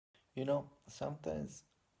Sometimes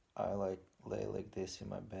I like lay like this in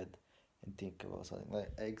my bed and think about something like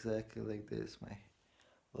exactly like this, my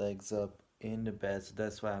legs up in the bed. So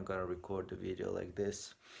that's why I'm gonna record the video like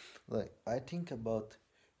this. Like I think about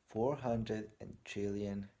 400 and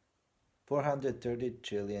trillion, 430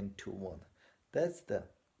 trillion to 1. That's the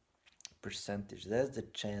percentage. That's the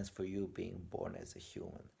chance for you being born as a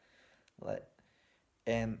human. Like,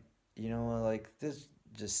 and like this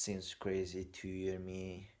just seems crazy to you and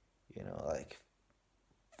me. Like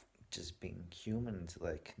just being human is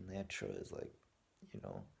like natural. Is like, you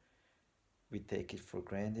know, we take it for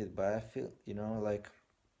granted. But I feel, like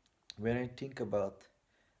when I think about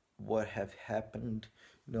what have happened,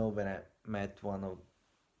 when I met one of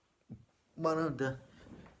the,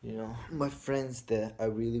 my friends that I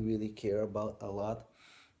really really care about a lot.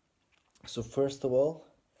 So first of all,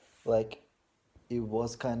 like it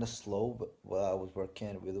was kind of slow, but while I was working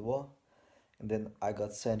at Willow, and then I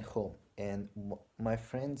got sent home, and my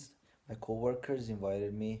friends, my coworkers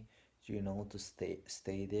invited me, to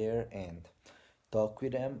stay there and talk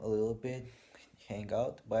with them a little bit, hang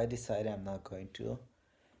out. But I decided I'm not going to,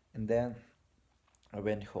 and then I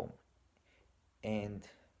went home, and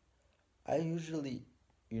I usually,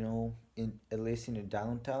 in at least in the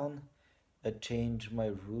downtown, I change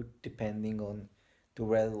my route depending on the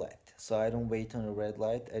red light. So I don't wait on the red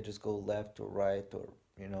light. I just go left or right or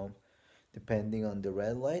depending on the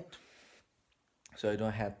red light. So I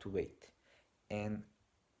don't have to wait. And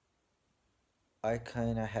I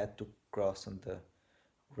kind of had to cross on the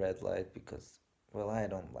red light because, well, I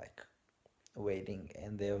don't like waiting.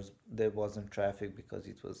 And there wasn't traffic because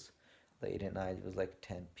it was late at night. It was like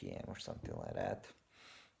 10 p.m. or something like that.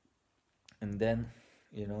 And then,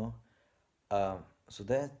 you know, so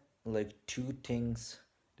that like two things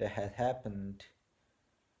that had happened.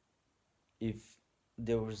 If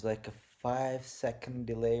there was like a 5 second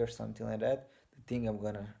delay or something like that, the thing I'm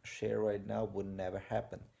gonna share right now would never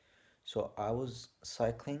happen. So I was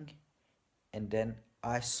cycling, and then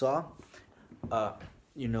I saw, uh,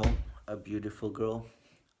 you know, a beautiful girl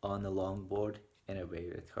on a longboard, and I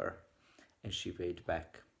waved at her, and she waved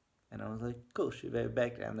back, and I was like, cool, she waved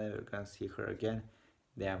back. I'm never gonna see her again.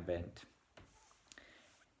 Then went.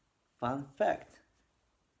 Fun fact,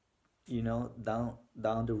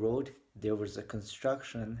 down the road there was a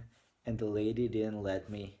construction, and the lady didn't let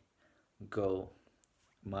me go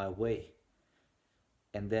my way,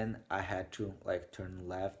 and then I had to like turn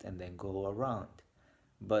left and then go around,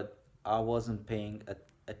 but I wasn't paying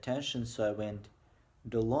attention, so I went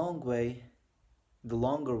the long way, the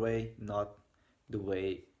longer way, not the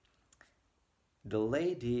way the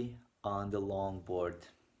lady on the longboard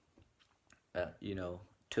uh, you know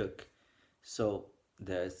took. So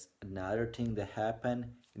there's another thing that happened,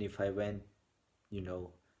 and if I went you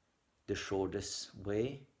know the shortest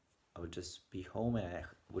way, I would just be home and I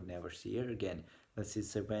would never see her again. But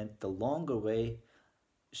since I went the longer way,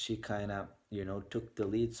 she kind of, took the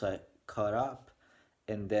lead, so I caught up.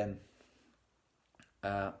 And then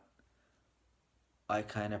uh, I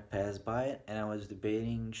kind of passed by it, and I was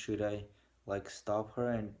debating should I like stop her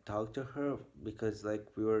and talk to her, because like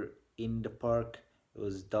we were in the park, it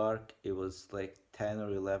was dark, it was like 10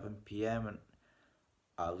 or 11 p.m., and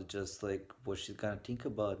I was just like, what she's gonna think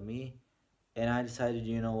about me? And I decided,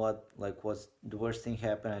 you know what, like, what's the worst thing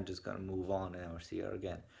happened? I'm just gonna move on and never see her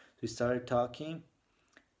again. So we started talking,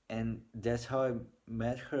 and that's how I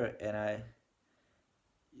met her. And I,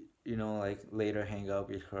 like, later hang out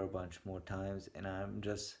with her a bunch more times. And I'm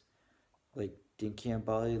just like thinking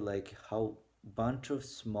about it, like, how bunch of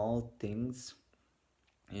small things,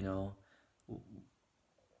 you know,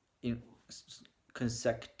 in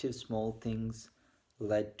consecutive small things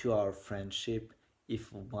led to our friendship.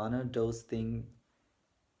 If one of those things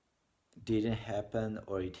didn't happen,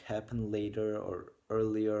 or it happened later or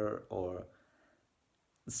earlier or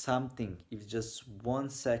something, if just 1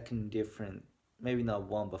 second different, maybe not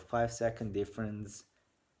one but 5 second difference,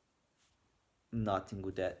 nothing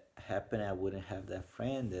would that happen. I wouldn't have that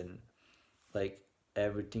friend. And like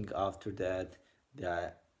everything after that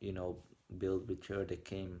that built with her, that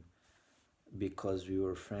came because we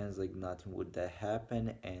were friends, like nothing would that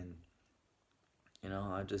happen. And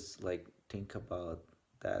I just like think about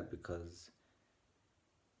that because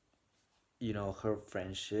her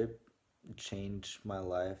friendship changed my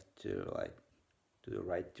life to the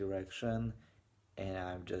right direction. And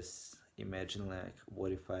I'm just imagining, like,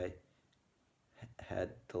 what if I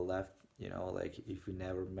had the left, like if we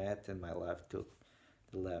never met and my life took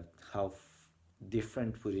the left, how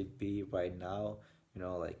different would it be right now,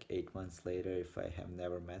 like 8 months later, if I have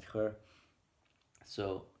never met her.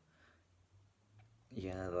 So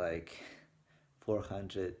yeah, like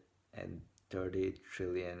 400 and 30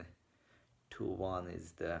 trillion to 1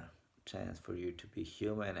 is the chance for you to be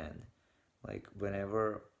human. And like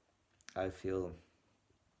whenever I feel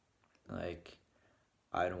like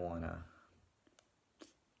I don't wanna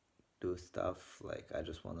do stuff, like I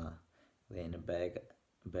just wanna lay in a bed,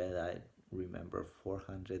 I remember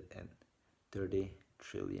 430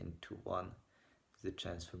 trillion to 1 is the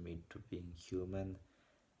chance for me to being human.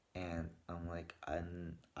 And I'm like, I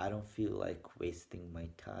don't feel like wasting my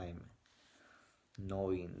time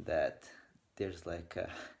knowing that there's like a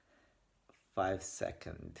 5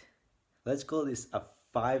 second, let's call this a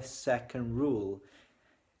 5 second rule.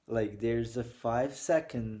 Like there's a 5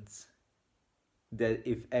 seconds that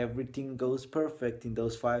if everything goes perfect in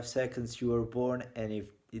those 5 seconds you are born, and if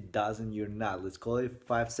it doesn't you're not. Let's call it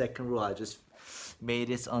 5 second rule. I just made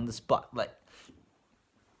this on the spot. Like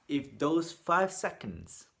if those 5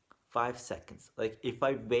 seconds, 5 seconds, like if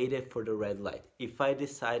I waited for the red light, if I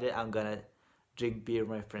decided I'm gonna drink beer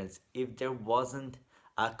with my friends, if there wasn't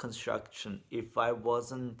a construction, if I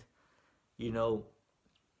wasn't, you know,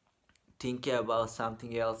 thinking about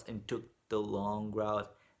something else and took the long route,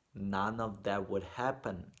 none of that would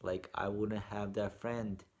happen. Like I wouldn't have that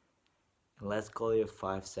friend. And let's call it a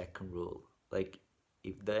 5 second rule. Like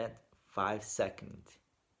if that 5 second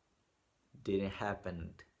didn't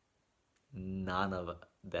happen, none of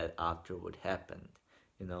that after would happen.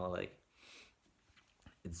 You know, like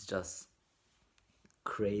it's just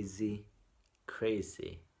crazy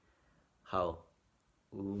how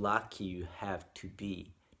lucky you have to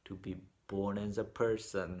be born as a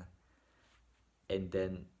person. And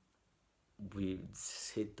then we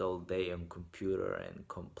sit all day on computer and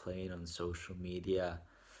complain on social media,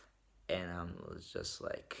 and I'm just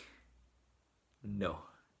like, no,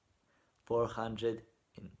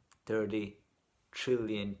 430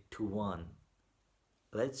 trillion to 1.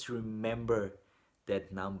 Let's remember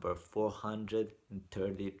that number.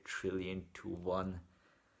 430 trillion to 1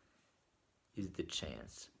 is the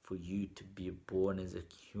chance for you to be born as a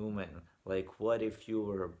human. Like what if you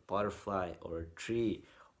were a butterfly or a tree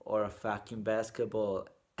or a fucking basketball?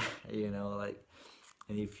 You know, like,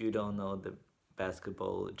 and if you don't know the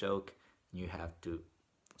basketball joke, you have to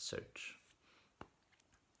search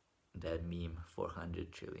that meme,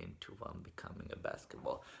 400 trillion to 1 becoming a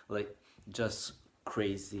basketball. Like just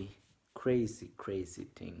crazy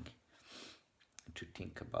thing to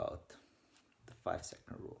think about. The 5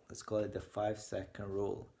 second rule, let's call it the 5 second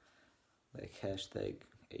rule. Like hashtag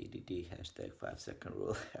ADD, hashtag 5 second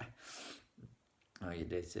rule. Okay,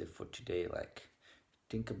 that's it for today. Like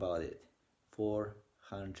think about it,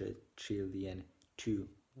 400 trillion to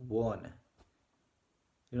 1.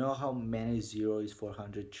 You know how many zeros is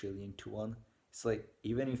 400 trillion to 1? It's like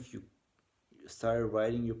even if you started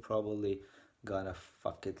writing, you probably gonna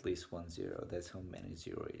fuck at least 1 0. That's how many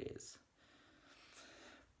zero it is.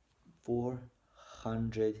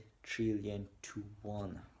 400 trillion to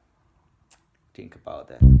 1. Think about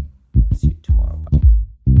that. See you tomorrow. Bye.